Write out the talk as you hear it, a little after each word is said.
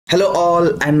Hello all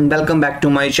and welcome back to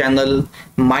my channel.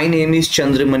 My name is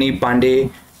Pandey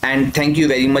and thank you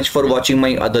very much for watching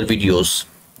my other videos.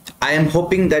 I am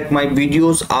hoping that my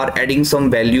videos are adding some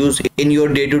values in your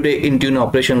day-to-day Intune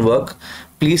operation work.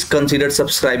 Please consider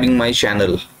subscribing my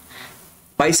channel.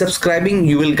 By subscribing,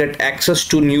 you will get access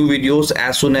to new videos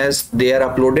as soon as they are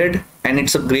uploaded, and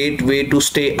it's a great way to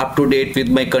stay up to date with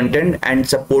my content and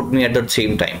support me at the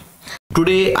same time.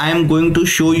 Today I am going to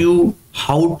show you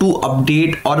how to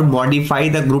update or modify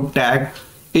the group tag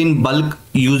in bulk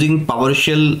using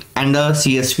PowerShell and a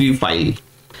CSV file.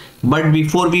 But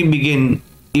before we begin,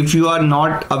 if you are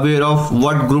not aware of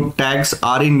what group tags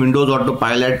are in Windows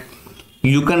Autopilot,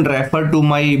 you can refer to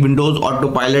my Windows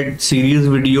Autopilot series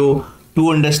video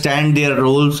to understand their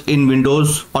roles in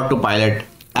Windows Autopilot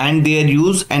and their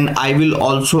use, and I will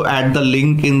also add the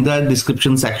link in the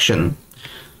description section.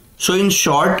 So in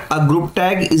short, a group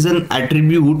tag is an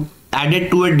attribute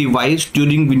added to a device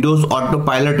during Windows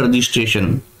Autopilot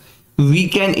registration. We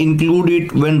can include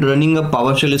it when running a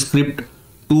PowerShell script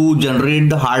to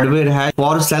generate the hardware hash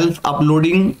for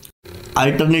self-uploading.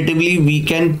 Alternatively, we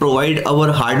can provide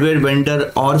our hardware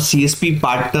vendor or CSP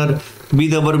partner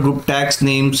with our group tags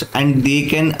names, and they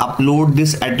can upload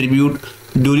this attribute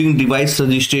during device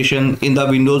registration in the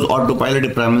Windows Autopilot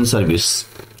deployment service.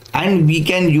 And we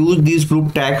can use these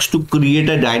group tags to create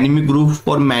a dynamic group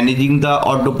for managing the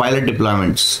autopilot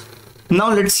deployments.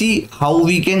 Now let's see how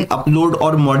we can upload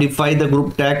or modify the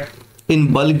group tag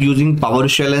in bulk using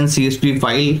PowerShell and CSV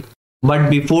file. But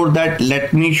before that,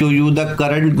 let me show you the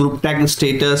current group tag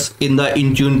status in the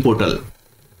Intune portal.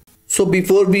 So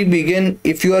before we begin,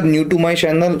 if you are new to my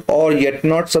channel or yet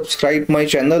not subscribed my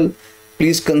channel,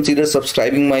 please consider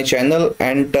subscribing my channel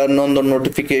and turn on the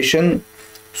notification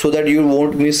so that you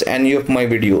won't miss any of my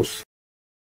videos.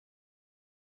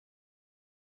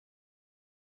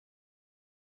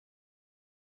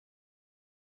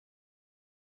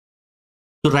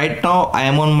 So right now I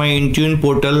am on my Intune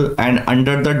portal, and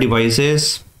under the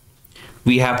devices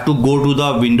we have to go to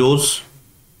the Windows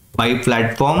by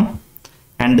platform,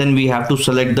 and then we have to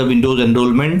select the Windows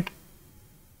enrollment,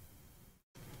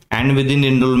 and within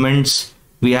enrollments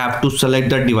we have to select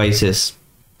the devices.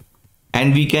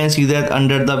 And we can see that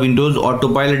under the Windows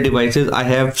Autopilot devices, I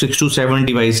have 6 to 7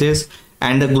 devices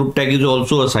and the group tag is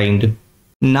also assigned.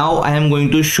 Now I am going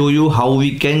to show you how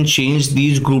we can change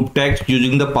these group tags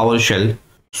using the PowerShell.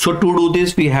 So to do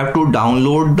this, we have to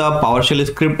download the PowerShell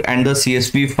script and the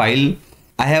CSV file.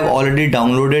 I have already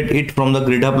downloaded it from the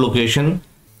GitHub location,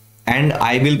 and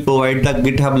I will provide the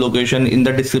GitHub location in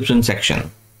the description section.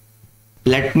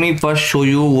 Let me first show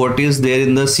you what is there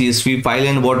in the CSV file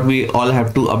and what we all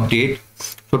have to update.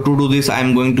 So to do this, I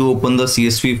am going to open the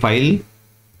CSV file.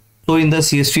 So in the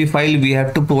CSV file, we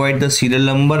have to provide the serial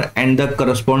number and the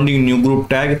corresponding new group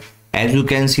tag. As you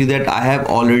can see that I have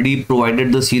already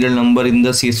provided the serial number in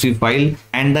the CSV file,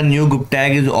 and the new group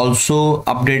tag is also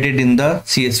updated in the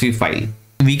CSV file.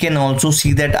 We can also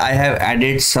see that I have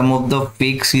added some of the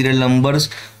fake serial numbers,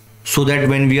 so that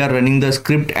when we are running the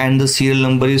script and the serial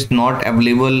number is not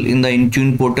available in the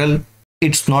Intune portal,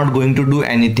 it's not going to do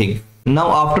anything.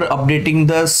 Now after updating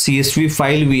the CSV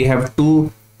file, we have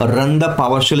to run the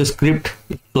PowerShell script.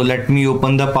 So let me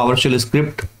open the PowerShell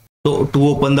script. So to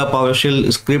open the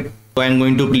PowerShell script, I am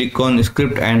going to click on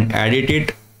script and edit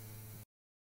it.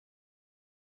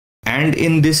 And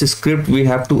in this script, we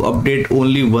have to update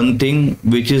only one thing,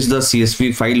 which is the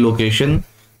CSV file location.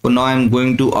 So now I'm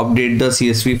going to update the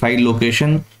CSV file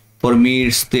location. For me,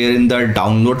 it's there in the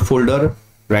download folder.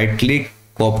 Right click,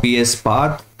 copy as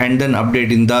path, and then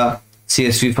update in the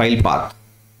CSV file path.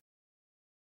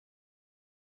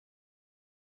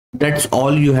 That's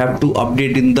all you have to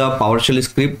update in the PowerShell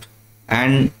script.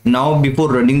 And now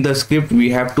before running the script, we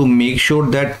have to make sure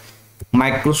that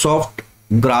Microsoft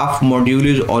Graph module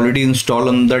is already installed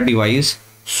on the device.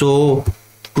 So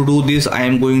to do this, I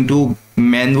am going to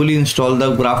manually install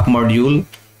the Graph module,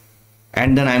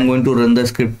 and then I am going to run the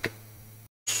script.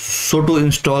 So to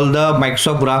install the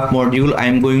Microsoft Graph module, I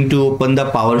am going to open the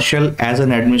PowerShell as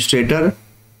an administrator.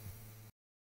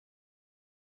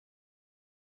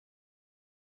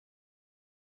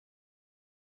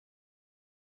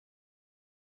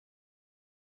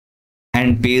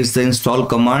 And paste the install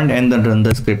command and then run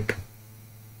the script.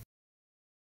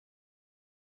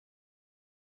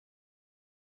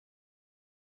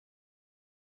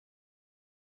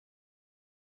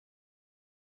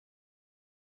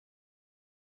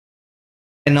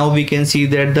 And now we can see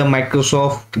that the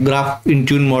Microsoft Graph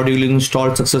Intune module is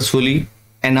installed successfully,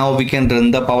 and now we can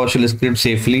run the PowerShell script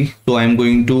safely. So I'm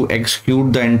going to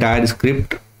execute the entire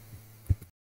script.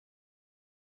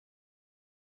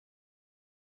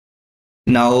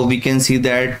 Now we can see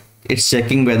that it's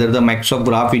checking whether the Microsoft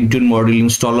Graph Intune module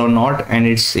installed or not, and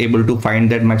it's able to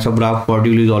find that Microsoft Graph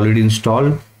module is already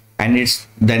installed, and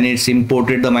it's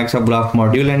imported the Microsoft Graph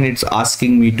module, and it's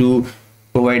asking me to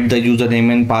provide the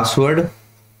username and password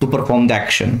to perform the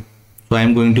action. So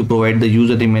I'm going to provide the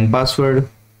username and password.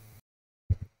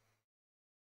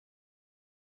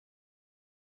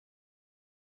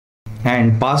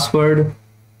 And password,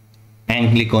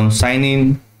 and click on sign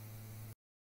in.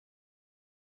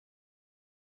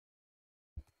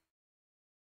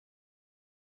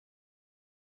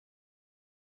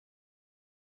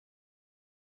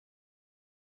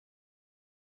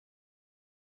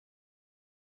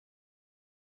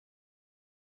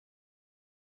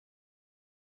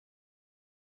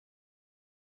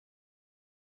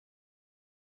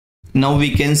 Now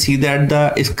we can see that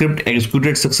the script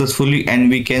executed successfully, and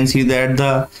we can see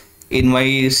that in my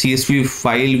CSV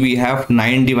file we have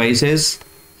 9 devices,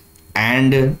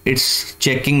 and it's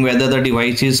checking whether the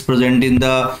device is present in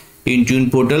the Intune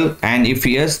portal, and if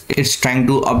yes, it's trying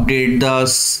to update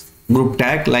the group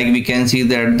tag. Like we can see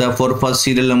that for first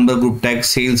serial number group tag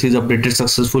sales is updated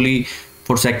successfully,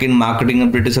 for second marketing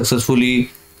updated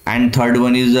successfully, and third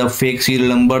one is a fake serial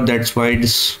number, that's why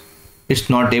it's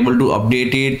not able to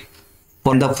update it.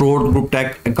 For the fourth group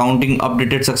tag accounting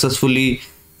updated successfully,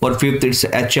 for fifth it's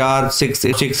HR, sixth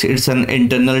it's an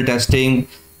internal testing,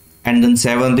 and then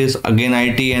seventh is again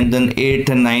IT, and then eighth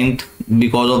and ninth,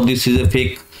 because of this is a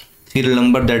fake serial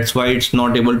number, that's why it's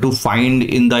not able to find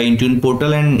in the Intune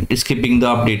portal and skipping the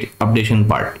updation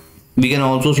part. We can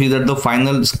also see that the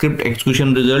final script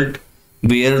execution result,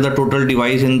 where the total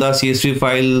device in the CSV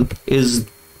file is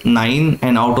 9,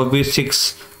 and out of which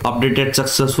 6 updated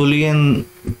successfully, and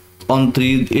on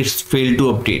 3 it's failed to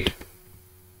update.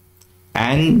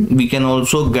 And we can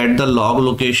also get the log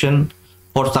location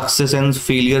for success and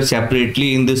failure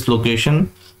separately in this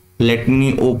location. Let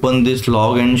me open this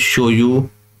log and show you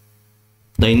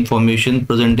the information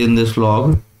present in this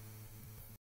log.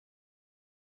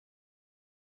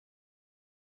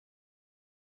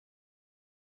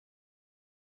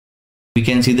 We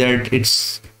can see that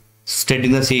it's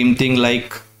stating the same thing,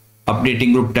 like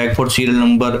updating group tag for serial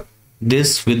number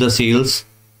this with the sales,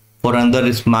 for another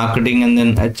is marketing, and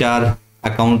then HR,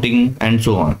 accounting, and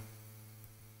so on.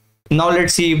 Now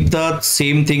let's see if the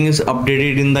same thing is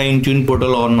updated in the Intune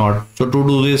portal or not. So to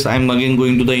do this, I'm again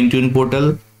going to the Intune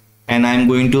portal, and I'm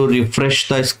going to refresh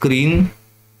the screen,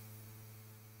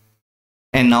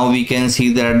 and now we can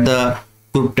see that the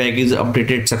group tag is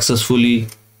updated successfully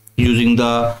using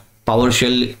the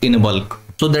PowerShell in bulk.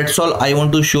 So that's all I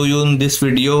want to show you in this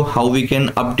video, how we can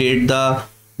update the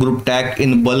group tag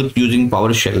in bulk using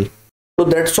PowerShell. So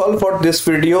that's all for this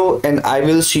video, and I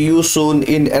will see you soon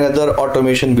in another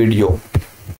automation video.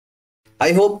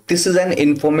 I hope this is an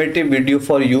informative video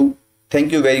for you.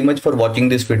 Thank you very much for watching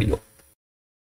this video.